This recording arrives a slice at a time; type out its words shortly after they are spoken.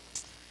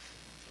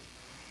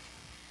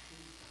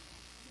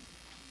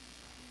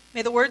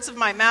May the words of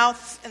my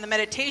mouth and the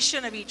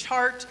meditation of each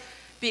heart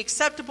be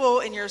acceptable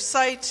in your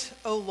sight,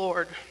 O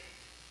Lord,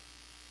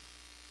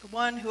 the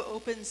one who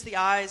opens the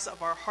eyes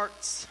of our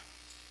hearts,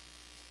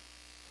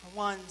 the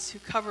one who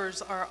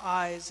covers our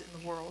eyes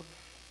in the world.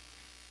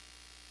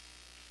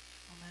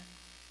 Amen.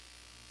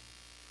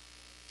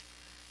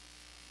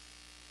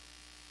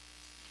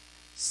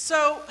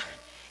 So,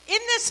 in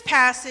this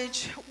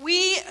passage,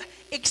 we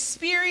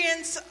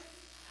experience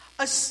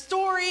a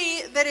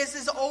story that is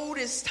as old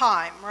as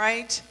time,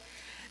 right?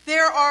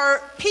 There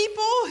are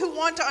people who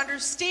want to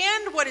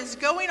understand what is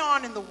going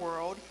on in the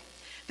world.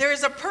 There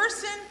is a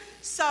person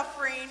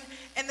suffering,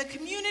 and the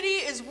community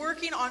is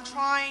working on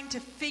trying to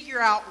figure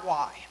out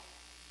why.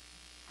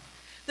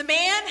 The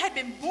man had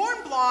been born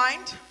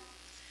blind.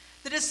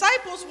 The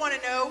disciples want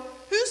to know,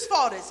 whose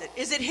fault is it?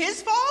 Is it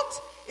his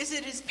fault? Is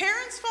it his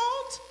parents'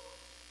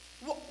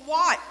 fault?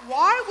 Why?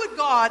 Why would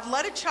God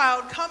let a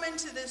child come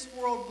into this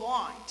world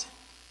blind?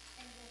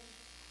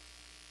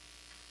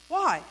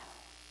 Why?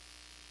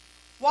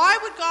 Why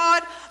would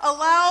God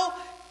allow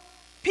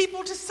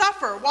people to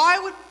suffer? Why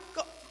would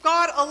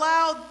God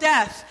allow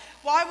death?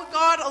 Why would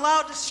God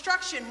allow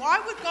destruction?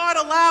 Why would God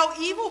allow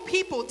evil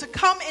people to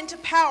come into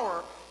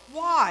power?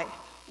 Why?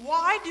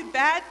 Why do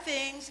bad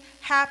things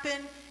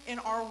happen in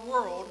our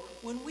world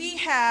when we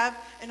have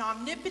an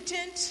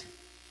omnipotent,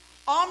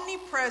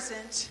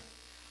 omnipresent,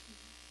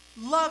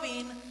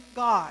 loving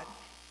God?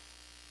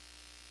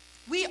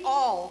 We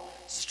all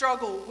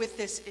struggle with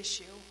this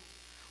issue.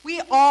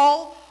 We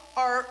all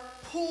are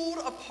pulled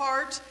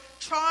apart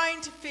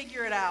trying to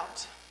figure it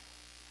out.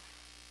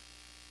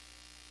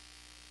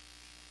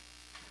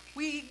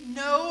 We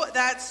know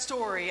that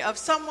story of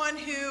someone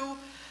who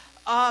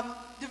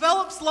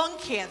develops lung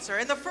cancer.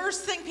 And the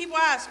first thing people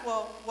ask,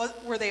 well,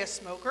 were they a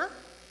smoker?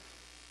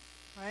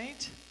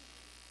 Right?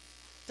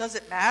 Does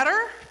it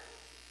matter?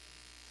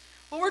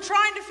 Well, we're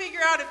trying to figure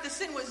out if the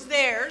sin was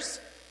theirs,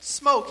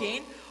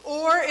 smoking,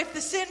 or if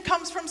the sin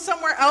comes from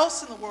somewhere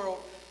else in the world,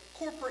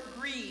 corporate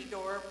greed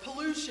or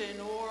pollution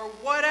or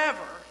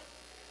whatever.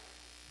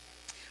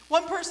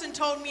 One person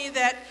told me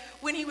that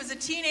when he was a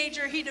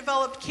teenager, he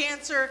developed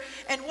cancer,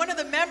 and one of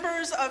the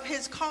members of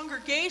his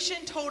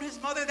congregation told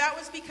his mother that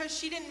was because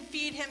she didn't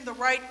feed him the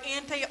right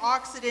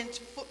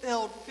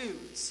antioxidant-filled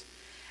foods.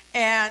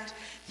 And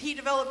he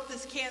developed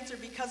this cancer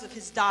because of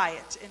his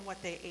diet and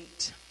what they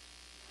ate.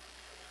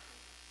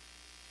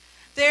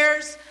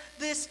 There's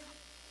this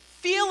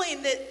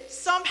feeling that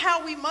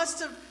somehow we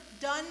must have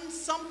done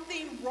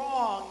something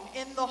wrong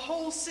in the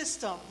whole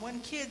system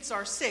when kids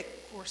are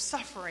sick or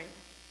suffering.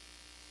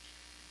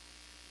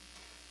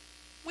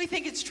 We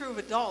think it's true of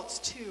adults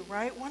too,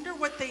 right? Wonder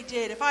what they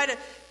did. If I'd have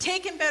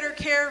taken better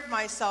care of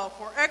myself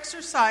or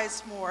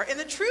exercised more. And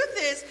the truth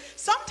is,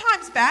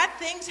 sometimes bad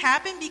things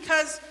happen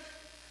because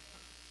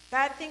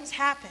bad things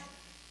happen.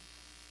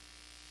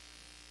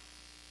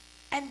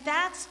 And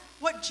that's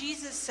what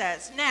Jesus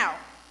says. Now,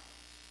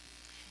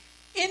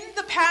 in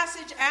the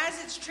passage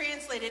as it's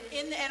translated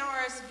in the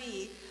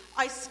NRSV,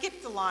 I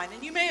skipped a line,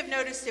 and you may have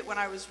noticed it when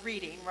I was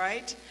reading,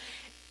 right?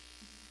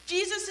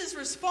 Jesus'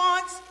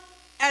 response,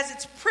 as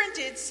it's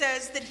printed,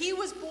 says that he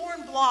was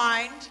born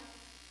blind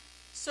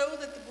so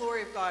that the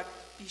glory of God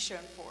be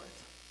shown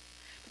forth.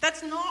 But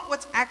that's not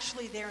what's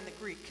actually there in the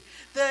Greek.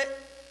 The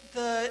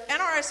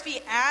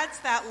NRSV adds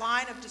that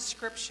line of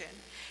description.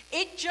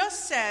 It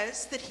just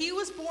says that he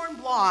was born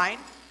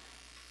blind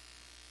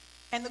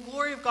and the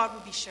glory of God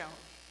would be shown.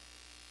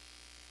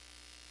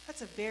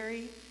 That's a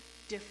very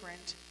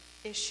different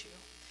issue.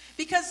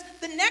 Because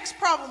the next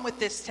problem with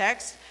this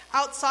text,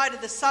 outside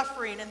of the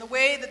suffering and the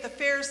way that the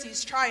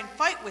Pharisees try and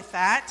fight with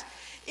that,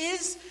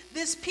 is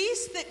this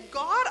piece that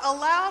God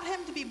allowed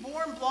him to be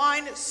born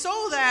blind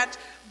so that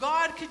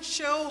God could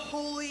show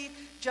holy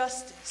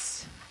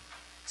justice.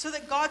 So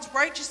that God's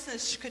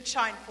righteousness could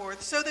shine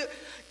forth. So that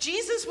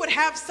Jesus would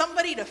have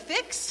somebody to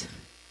fix.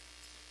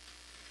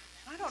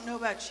 I don't know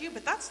about you,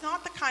 but that's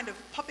not the kind of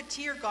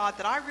puppeteer God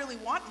that I really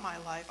want in my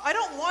life. I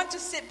don't want to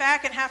sit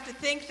back and have to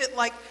think that,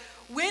 like,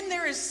 when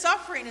there is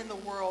suffering in the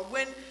world,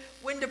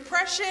 when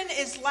depression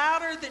is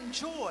louder than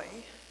joy,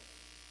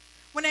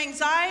 when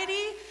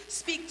anxiety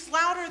speaks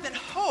louder than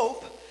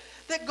hope,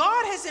 that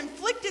God has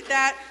inflicted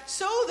that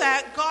so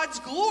that God's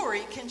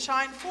glory can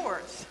shine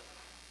forth.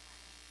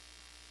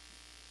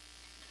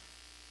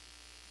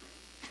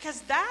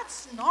 Because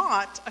that's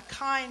not a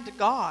kind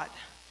God.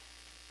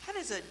 That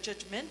is a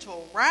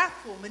judgmental,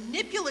 wrathful,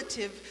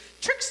 manipulative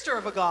trickster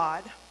of a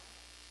God.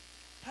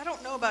 I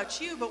don't know about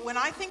you, but when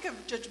I think of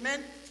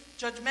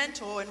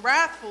judgmental and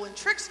wrathful and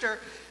trickster,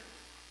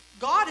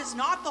 God is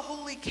not the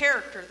holy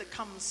character that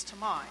comes to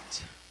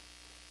mind.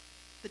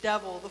 The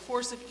devil, the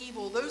force of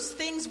evil, those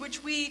things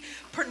which we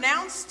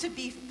pronounce to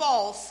be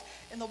false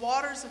in the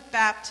waters of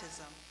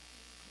baptism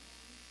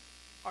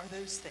are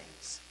those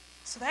things.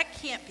 So that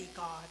can't be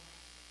God.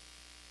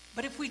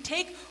 But if we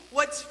take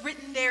what's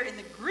written there in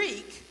the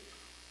Greek,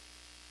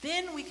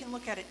 then we can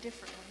look at it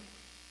differently.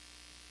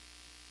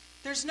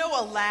 There's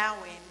no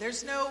allowing.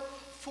 There's no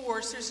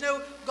force. There's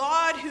no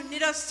God who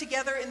knit us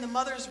together in the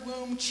mother's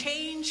womb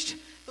changed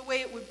the way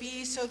it would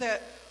be so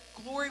that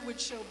glory would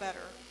show better.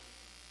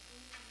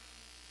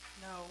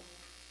 No.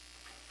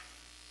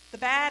 The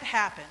bad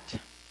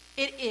happened.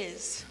 It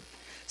is.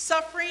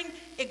 Suffering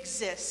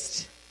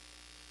exists.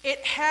 It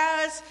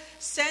has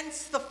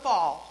since the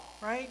fall,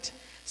 right?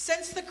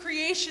 Since the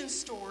creation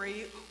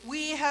story,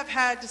 we have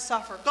had to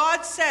suffer.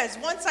 God says,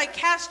 once I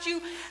cast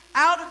you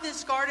out of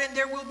this garden,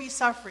 there will be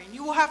suffering.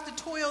 You will have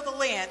to toil the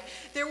land.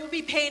 There will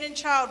be pain in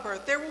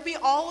childbirth. There will be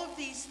all of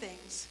these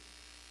things.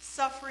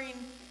 Suffering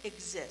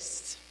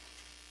exists.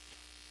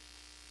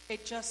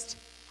 It just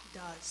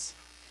does.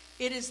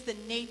 It is the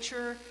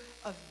nature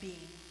of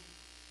being.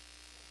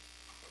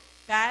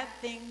 Bad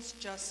things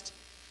just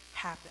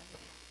happen.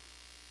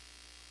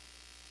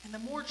 And the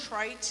more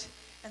trite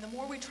and the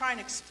more we try and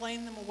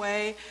explain them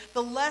away,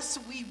 the less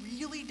we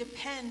really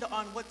depend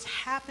on what's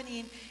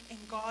happening in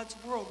God's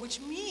world, which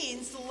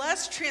means the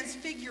less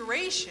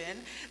transfiguration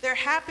there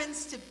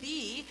happens to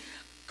be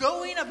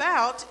going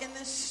about in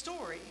this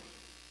story.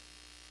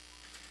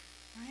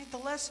 Right? The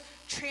less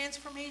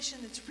transformation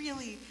that's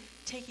really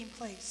taking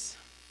place.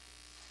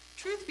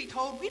 Truth be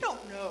told, we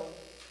don't know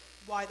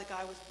why the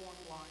guy was born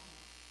blind.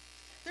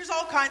 There's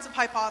all kinds of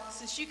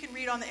hypotheses. You can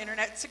read on the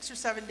internet 6 or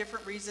 7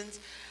 different reasons.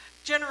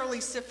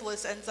 Generally,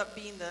 syphilis ends up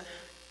being the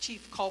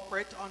chief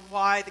culprit on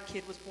why the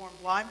kid was born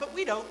blind, but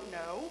we don't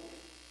know.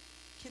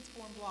 Kid's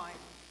born blind.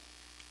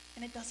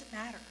 And it doesn't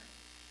matter.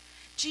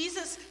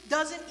 Jesus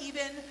doesn't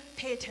even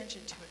pay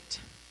attention to it.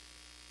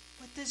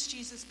 What does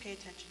Jesus pay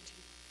attention to?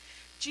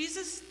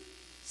 Jesus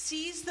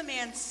sees the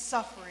man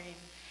suffering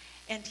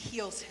and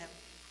heals him.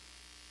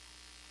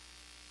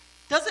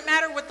 Doesn't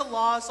matter what the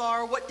laws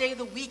are, what day of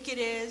the week it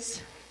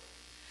is.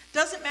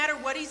 Doesn't matter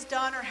what he's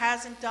done or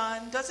hasn't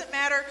done. Doesn't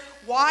matter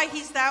why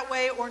he's that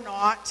way or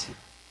not.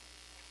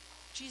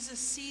 Jesus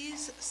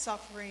sees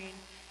suffering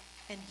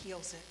and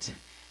heals it.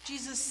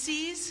 Jesus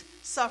sees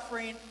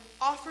suffering,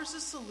 offers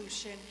a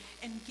solution,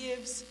 and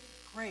gives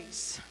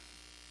grace.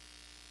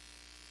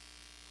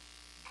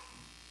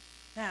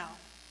 Now,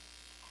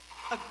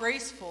 a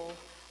graceful,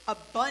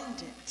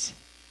 abundant,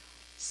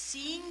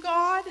 seeing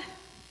God,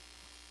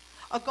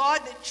 a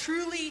God that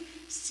truly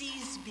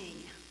sees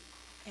me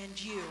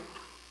and you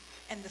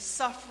and the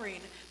suffering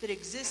that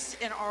exists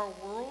in our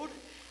world.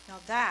 Now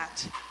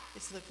that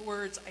is the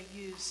words I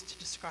use to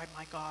describe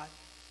my God.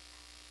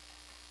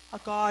 A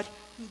God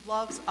who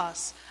loves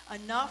us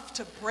enough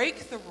to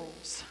break the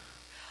rules.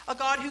 A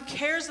God who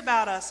cares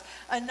about us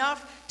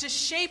enough to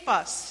shape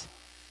us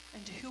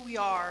into who we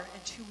are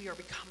and who we are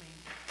becoming.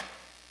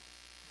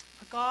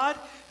 A God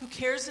who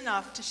cares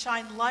enough to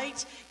shine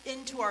light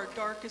into our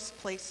darkest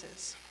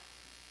places.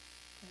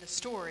 In the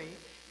story,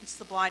 it's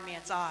the blind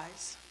man's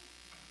eyes.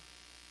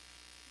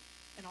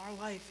 In our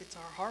life, it's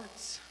our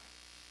hearts.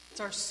 It's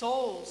our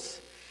souls.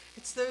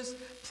 It's those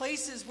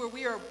places where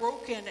we are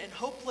broken and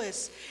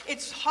hopeless.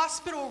 It's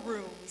hospital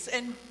rooms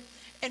and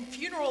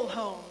funeral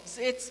homes.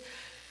 It's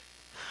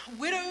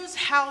widows'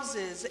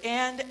 houses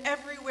and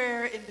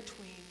everywhere in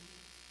between.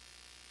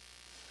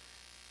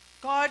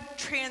 God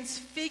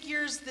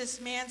transfigures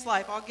this man's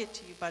life. I'll get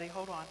to you, buddy.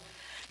 Hold on.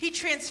 He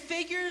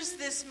transfigures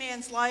this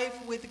man's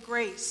life with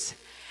grace.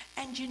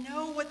 And you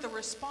know what the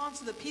response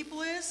of the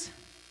people is?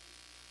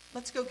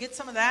 Let's go get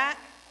some of that?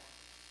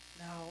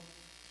 No.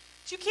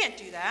 You can't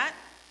do that.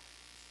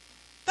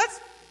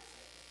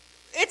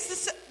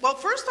 Well,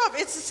 first off,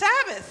 it's the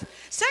Sabbath.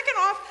 Second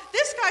off,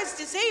 this guy's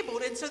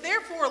disabled and so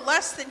therefore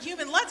less than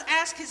human. Let's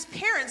ask his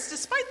parents,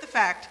 despite the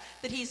fact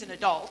that he's an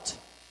adult,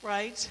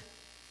 right?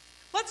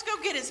 Let's go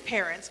get his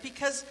parents,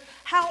 because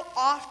how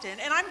often,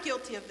 and I'm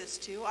guilty of this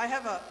too, I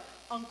have a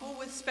uncle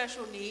with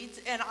special needs,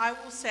 and I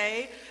will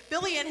say,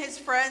 Billy and his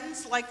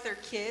friends like their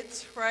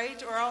kids,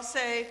 right? Or I'll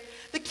say,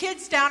 the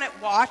kids down at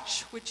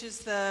Watch, which is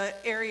the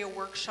area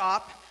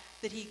workshop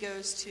that he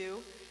goes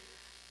to,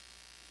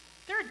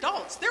 they're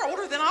adults. They're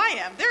older than I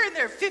am. They're in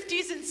their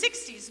 50s and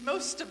 60s,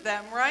 most of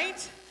them,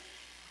 right?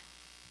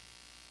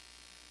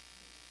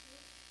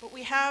 But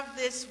we have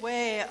this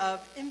way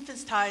of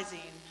emphasizing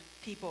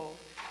people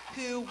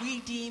who we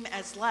deem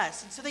as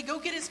less. And so they go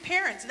get his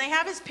parents, and they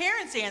have his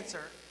parents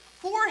answer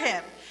for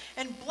him.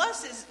 And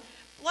bless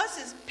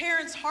his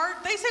parents'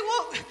 heart. They say,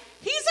 well,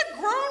 he's a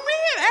grown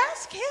man.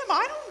 Ask him.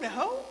 I don't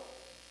know.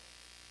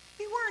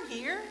 We weren't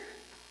here.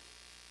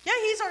 Yeah,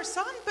 he's our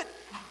son, but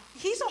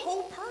he's a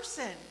whole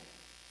person.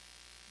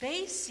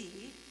 They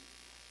see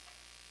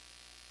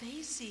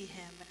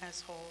him as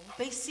whole.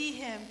 They see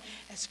him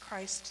as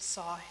Christ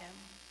saw him.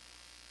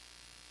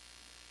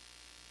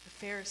 The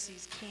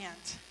Pharisees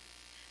can't.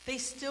 They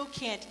still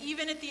can't.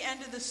 Even at the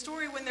end of the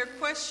story, when they're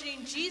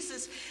questioning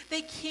Jesus,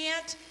 they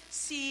can't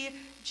see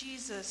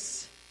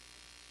Jesus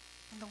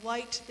in the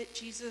light that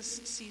Jesus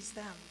sees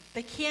them.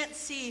 They can't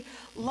see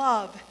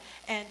love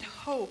and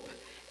hope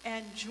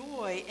and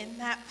joy in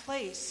that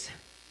place.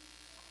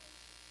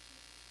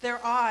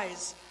 Their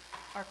eyes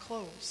are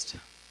closed.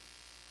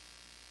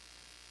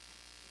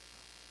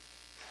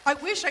 I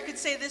wish I could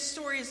say this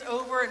story is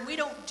over and we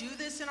don't do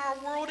this in our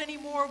world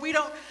anymore.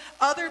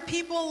 Other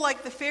people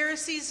like the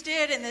Pharisees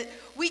did, and that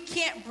we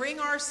can't bring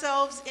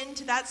ourselves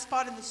into that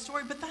spot in the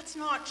story, but that's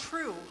not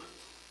true.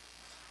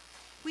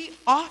 We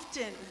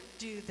often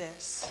do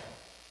this,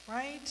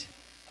 right?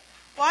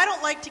 Well, I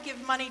don't like to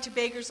give money to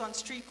beggars on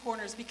street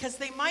corners because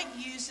they might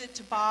use it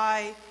to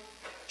buy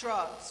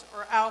drugs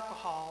or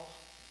alcohol,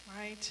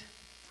 right?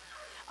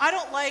 I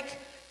don't like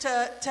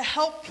to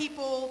help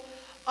people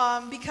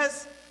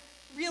because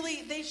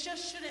really they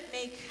just shouldn't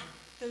make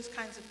those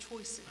kinds of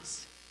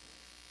choices.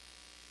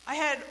 I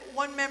had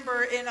one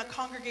member in a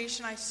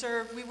congregation I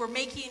served. We were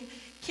making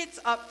kits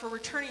up for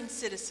returning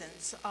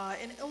citizens.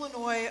 In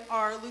Illinois,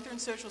 our Lutheran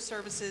Social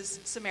Services,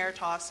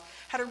 Samaritas,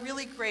 had a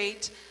really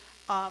great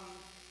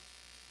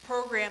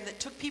program that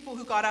took people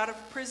who got out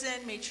of prison,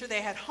 made sure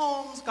they had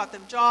homes, got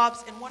them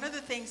jobs, and one of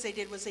the things they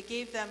did was they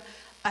gave them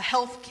a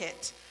health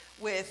kit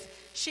with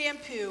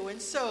shampoo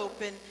and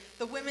soap, and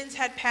the women's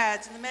had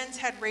pads and the men's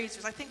had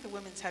razors. I think the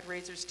women's had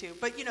razors too.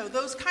 But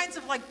those kinds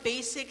of like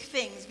basic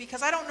things,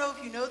 because I don't know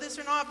if you know this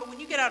or not, but when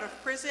you get out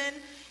of prison,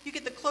 you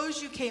get the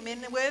clothes you came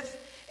in with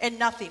and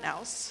nothing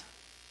else.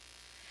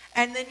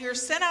 And then you're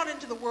sent out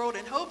into the world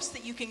in hopes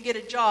that you can get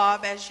a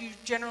job, as you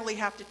generally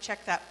have to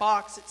check that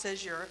box that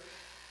says you're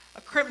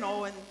a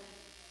criminal and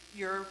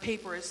your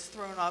paper is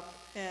thrown up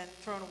and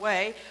thrown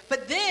away.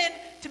 But then,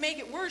 to make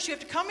it worse, you have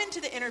to come into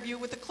the interview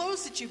with the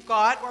clothes that you've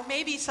got, or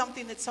maybe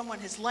something that someone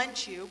has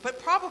lent you, but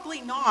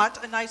probably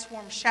not a nice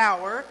warm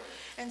shower.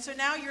 And so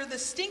now you're the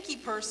stinky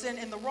person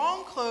in the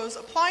wrong clothes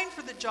applying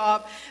for the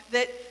job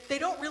that they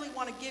don't really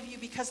want to give you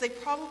because they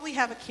probably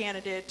have a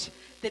candidate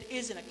that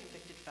isn't a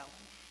convicted felon,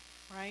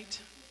 right?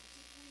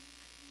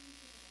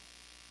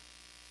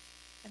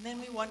 And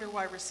then we wonder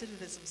why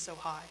recidivism is so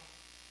high.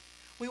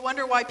 We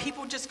wonder why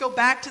people just go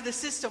back to the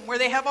system where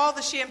they have all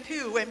the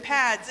shampoo and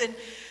pads and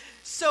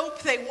soap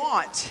they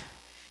want.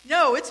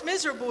 No, it's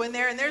miserable in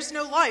there and there's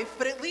no life,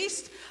 but at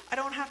least I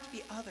don't have to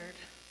be othered.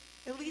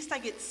 At least I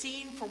get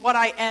seen for what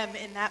I am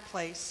in that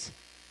place.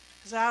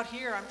 Because out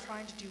here, I'm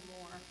trying to do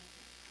more.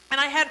 And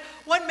I had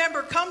one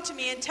member come to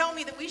me and tell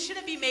me that we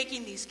shouldn't be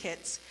making these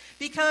kits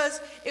because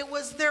it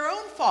was their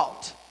own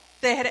fault.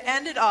 They had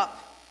ended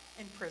up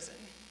in prison.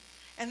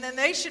 And then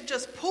they should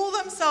just pull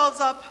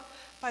themselves up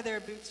by their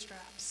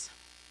bootstraps.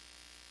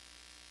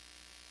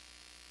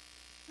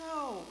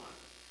 No,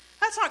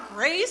 that's not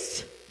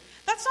grace.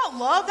 That's not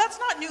love. That's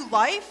not new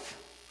life.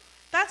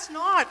 That's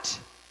not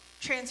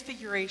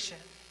transfiguration.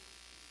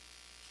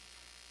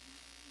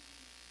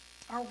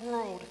 Our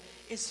world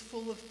is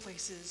full of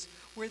places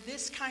where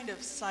this kind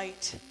of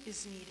sight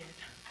is needed.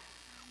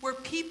 Where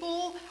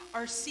people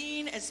are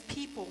seen as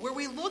people, where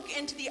we look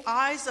into the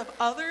eyes of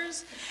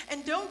others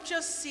and don't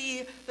just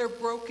see their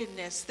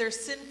brokenness, their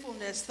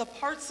sinfulness, the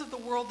parts of the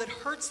world that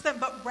hurts them,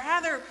 but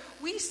rather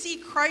we see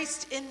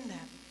Christ in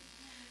them.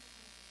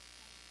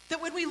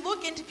 That when we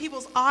look into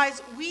people's eyes,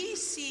 we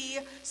see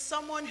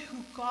someone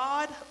who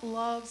God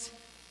loves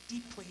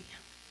deeply.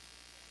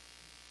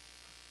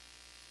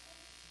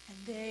 And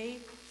they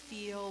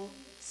feel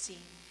seen.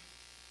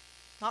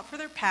 Not for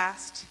their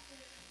past,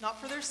 not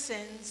for their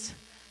sins,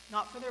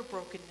 not for their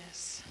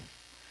brokenness,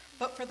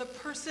 but for the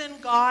person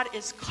God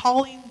is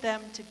calling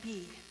them to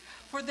be,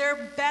 for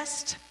their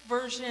best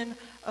version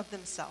of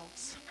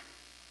themselves.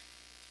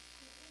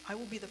 I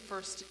will be the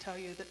first to tell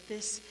you that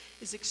this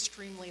is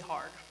extremely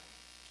hard.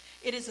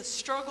 It is a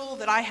struggle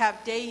that I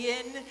have day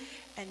in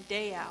and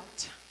day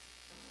out.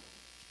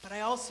 But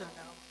I also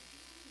know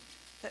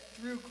that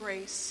through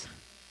grace,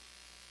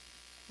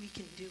 we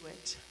can do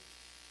it.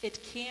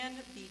 It can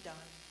be done.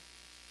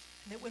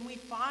 And that when we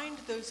find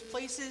those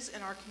places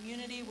in our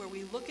community where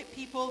we look at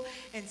people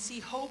and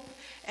see hope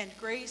and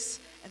grace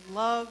and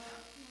love,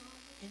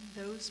 in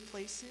those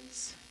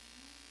places,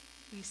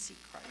 we see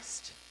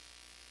Christ.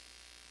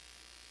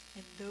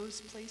 In those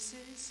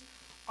places,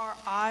 our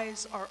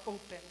eyes are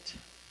opened.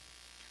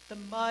 The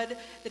mud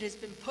that has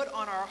been put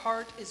on our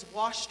heart is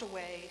washed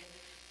away,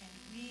 and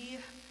we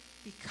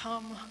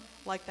become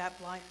like that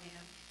blind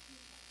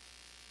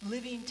man,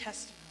 living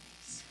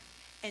testimonies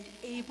and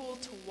able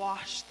to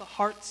wash the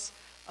hearts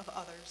of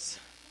others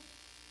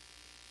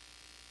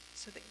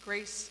so that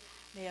grace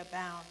may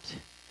abound.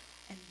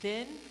 And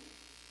then,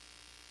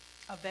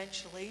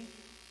 eventually,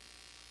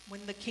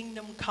 when the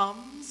kingdom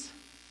comes,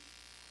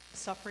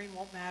 suffering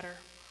won't matter.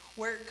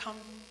 Where it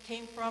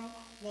came from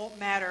won't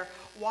matter.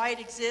 Why it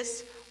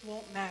exists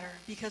won't matter,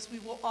 because we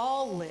will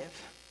all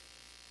live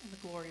in the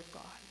glory of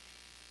God.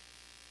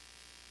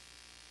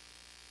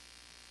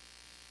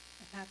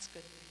 And that's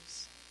good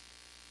news.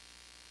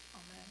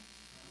 Amen.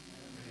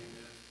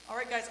 All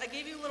right, guys, I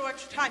gave you a little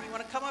extra time. You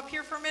want to come up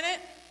here for a minute?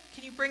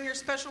 Can you bring your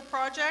special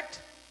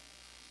project?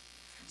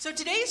 So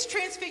today's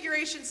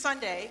Transfiguration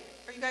Sunday.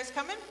 Are you guys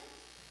coming?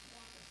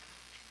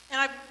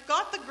 And I've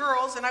got the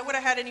girls, and I would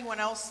have had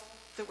anyone else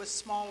that was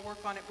small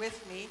work on it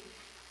with me.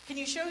 Can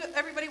you show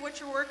everybody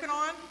what you're working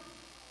on?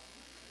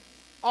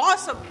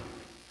 Awesome.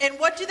 And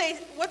what's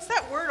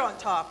that word on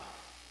top?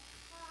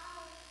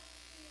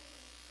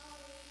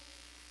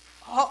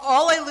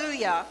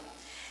 Hallelujah.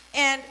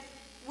 And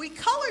we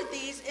colored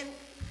these, and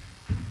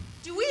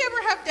do we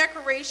ever have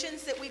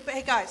decorations that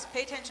hey guys,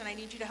 pay attention, I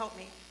need you to help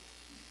me.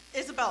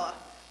 Isabella,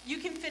 you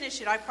can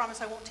finish it. I promise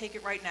I won't take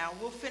it right now.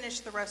 We'll finish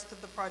the rest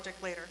of the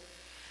project later.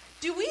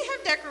 Do we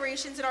have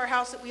decorations at our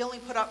house that we only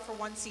put up for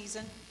one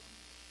season?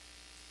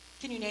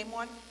 Can you name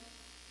one?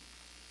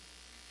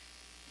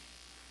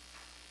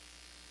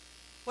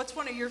 What's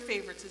one of your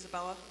favorites,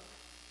 Isabella?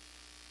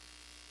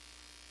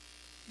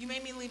 You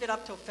made me leave it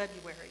up till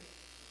February.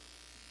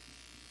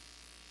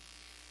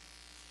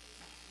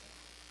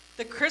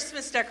 The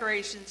Christmas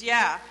decorations,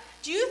 yeah.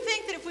 Do you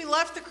think that if we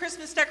left the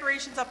Christmas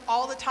decorations up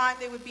all the time,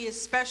 they would be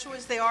as special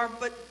as they are,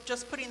 but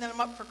just putting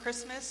them up for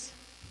Christmas?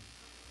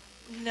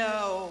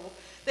 No,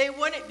 they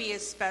wouldn't be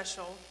as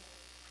special.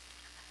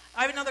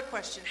 I have another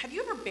question. Have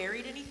you ever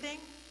buried anything?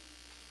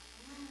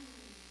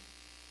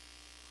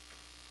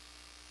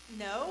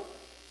 No?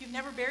 You've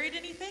never buried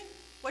anything?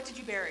 What did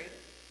you bury?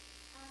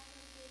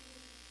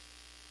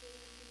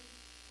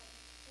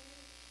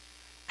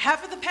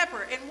 Half of the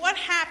pepper. And what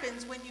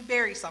happens when you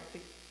bury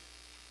something?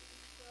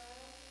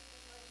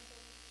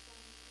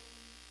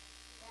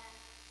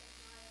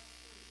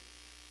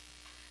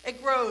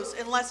 It grows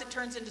unless it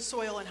turns into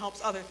soil and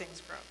helps other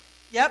things grow.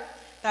 Yep,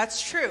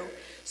 that's true.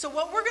 So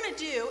what we're going to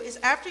do is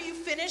after you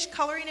finish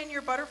coloring in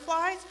your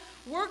butterflies,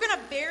 we're going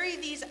to bury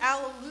these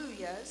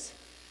alleluias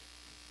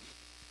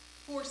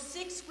for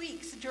 6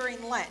 weeks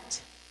during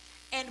Lent.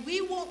 And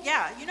we won't,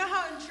 you know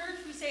how in church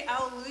we say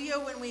alleluia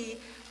when we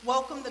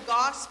welcome the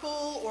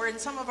gospel or in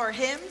some of our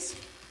hymns?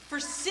 For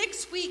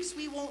 6 weeks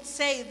we won't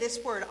say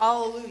this word,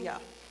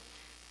 alleluia.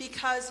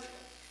 Because,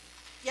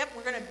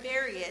 we're going to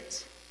bury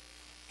it.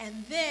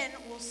 And then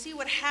we'll see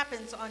what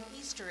happens on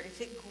Easter.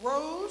 If it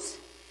grows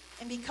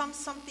and becomes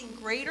something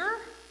greater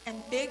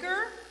and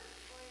bigger.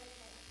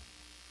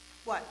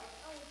 What?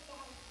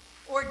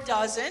 Or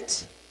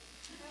doesn't.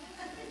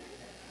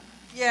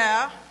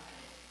 Yeah.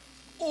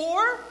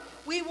 Or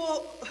we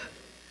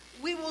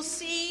will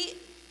see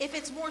if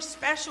it's more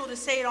special to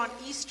say it on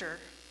Easter.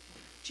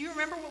 Do you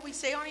remember what we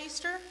say on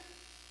Easter?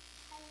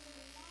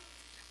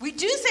 We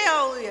do say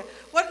hallelujah.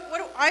 What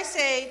do I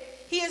say?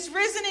 He is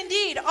risen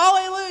indeed.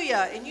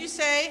 Hallelujah. And you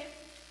say?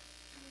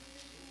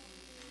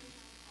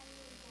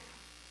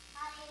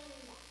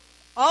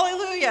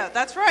 Hallelujah.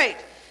 That's right.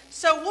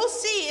 So we'll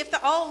see if the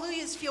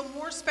hallelujahs feel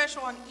more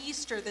special on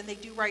Easter than they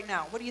do right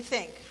now. What do you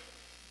think?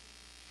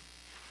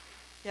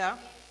 Yeah?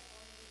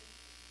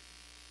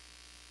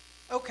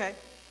 Okay.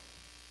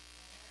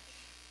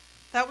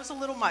 That was a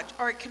little much.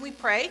 All right, can we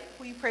pray?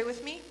 Will you pray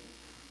with me?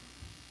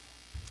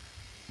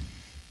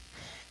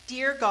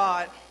 Dear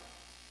God,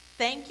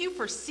 thank you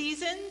for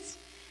seasons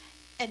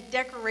and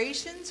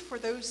decorations for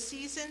those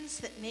seasons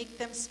that make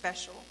them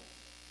special.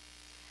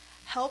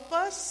 Help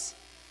us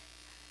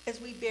as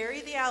we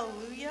bury the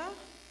Alleluia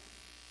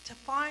to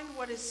find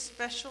what is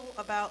special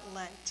about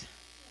Lent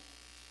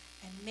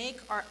and make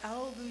our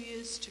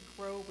Alleluias to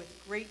grow with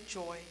great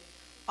joy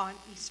on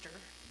Easter.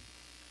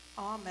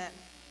 Amen.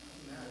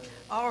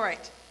 All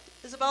right.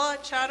 Isabella,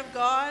 child of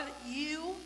God, you